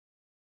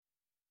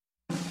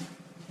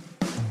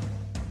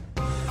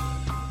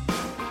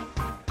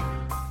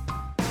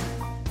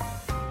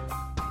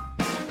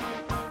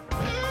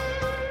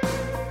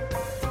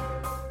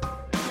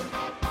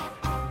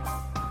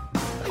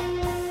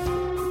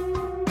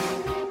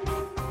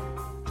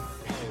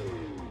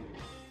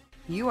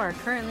You are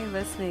currently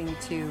listening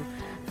to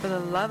For the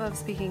Love of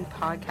Speaking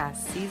podcast,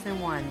 Season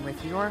 1,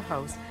 with your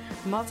host,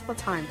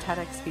 multiple-time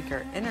TEDx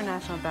speaker,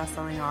 international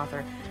best-selling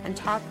author, and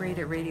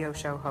top-rated radio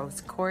show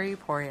host, Corey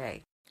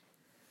Poirier.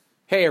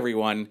 Hey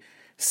everyone,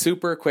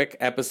 super quick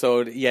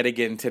episode yet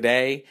again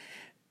today,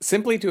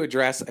 simply to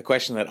address a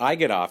question that I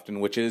get often,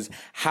 which is,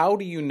 how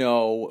do you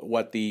know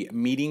what the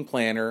meeting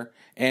planner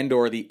and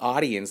or the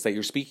audience that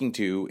you're speaking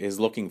to is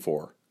looking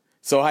for?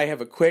 So I have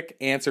a quick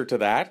answer to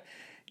that.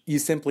 You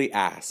simply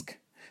ask.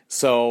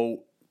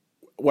 So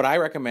what I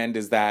recommend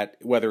is that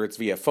whether it's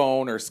via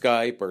phone or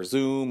Skype or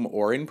Zoom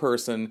or in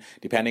person,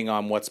 depending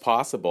on what's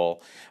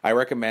possible, I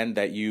recommend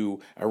that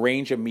you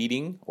arrange a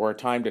meeting or a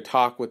time to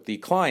talk with the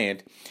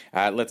client.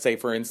 Let's say,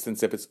 for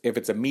instance, if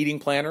it's a meeting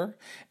planner,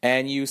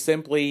 and you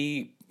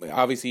simply,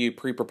 obviously, you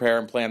pre-prepare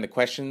and plan the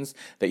questions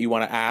that you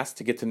want to ask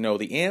to get to know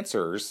the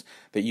answers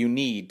that you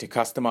need to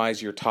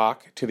customize your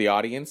talk to the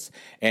audience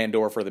and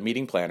or for the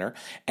meeting planner,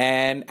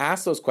 and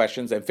ask those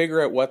questions and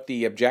figure out what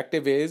the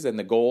objective is and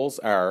the goals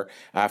are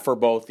for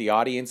both the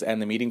audience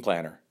and the meeting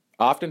planner.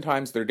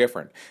 Oftentimes they're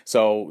different.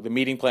 So the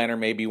meeting planner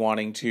may be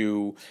wanting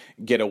to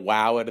get a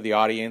wow out of the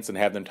audience and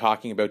have them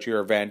talking about your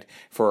event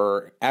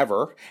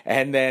forever.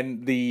 And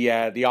then the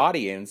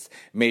audience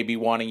may be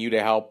wanting you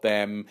to help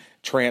them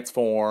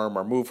transform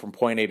or move from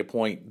point A to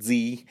point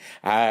Z,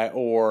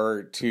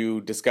 or to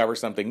discover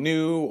something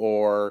new,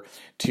 or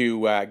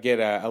to get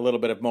a little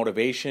bit of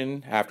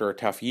motivation after a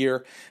tough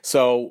year.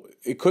 So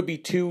it could be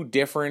two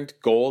different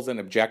goals and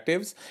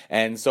objectives.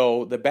 And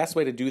so the best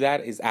way to do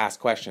that is ask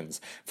questions.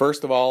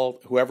 First of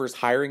all, whoever's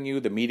hiring you,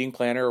 the meeting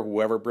planner, or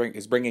whoever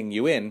is bringing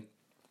you in,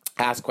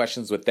 ask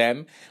questions with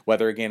them,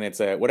 whether, again, it's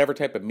whatever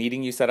type of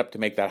meeting you set up to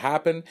make that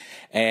happen.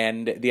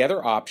 And the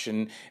other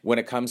option, when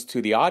it comes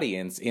to the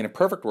audience, in a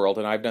perfect world,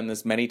 and I've done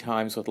this many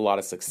times with a lot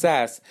of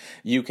success,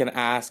 you can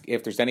ask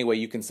if there's any way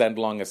you can send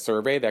along a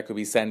survey that could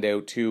be sent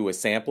out to a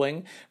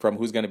sampling from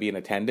who's going to be in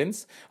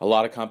attendance. A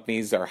lot of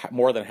companies are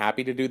more than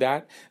happy to do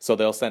that. So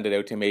they'll send it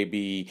out to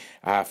maybe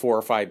 4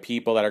 or 5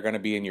 people that are going to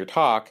be in your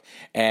talk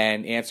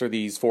and answer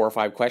these 4 or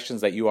 5 questions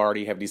that you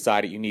already have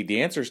decided you need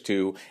the answers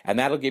to. And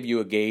that'll give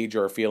you a gauge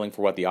or a feeling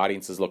for what the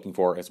audience is looking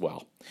for as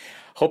well.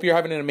 Hope you're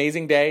having an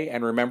amazing day,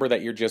 and remember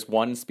that you're just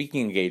one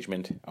speaking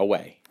engagement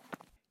away.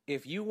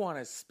 If you want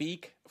to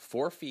speak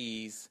for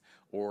fees,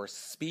 or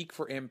speak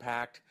for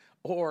impact,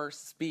 or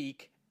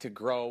speak to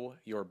grow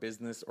your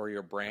business or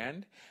your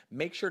brand,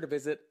 make sure to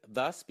visit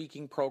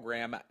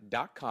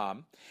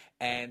thespeakingprogram.com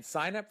and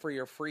sign up for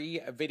your free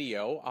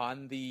video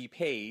on the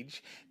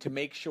page to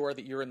make sure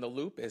that you're in the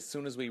loop as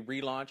soon as we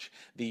relaunch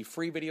the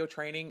free video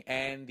training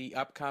and the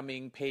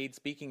upcoming paid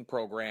speaking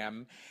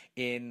program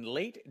in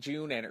late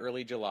June and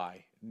early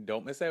July.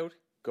 Don't miss out.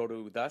 Go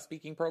to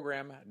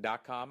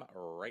thespeakingprogram.com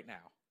right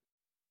now.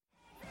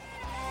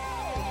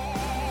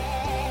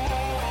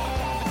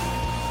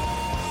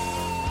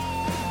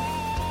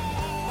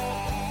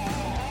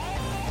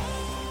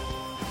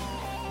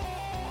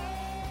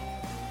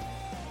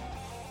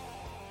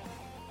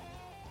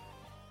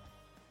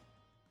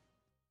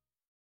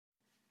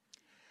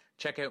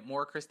 Check out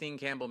more Christine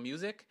Campbell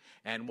music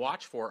and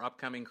watch for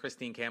upcoming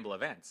Christine Campbell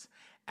events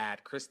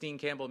at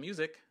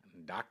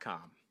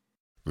ChristineCampbellMusic.com.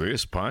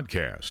 This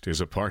podcast is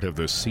a part of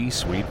the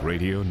C-Suite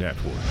Radio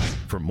Network.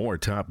 For more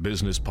top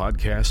business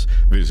podcasts,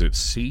 visit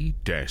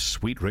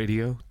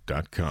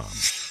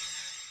c-suiteradio.com.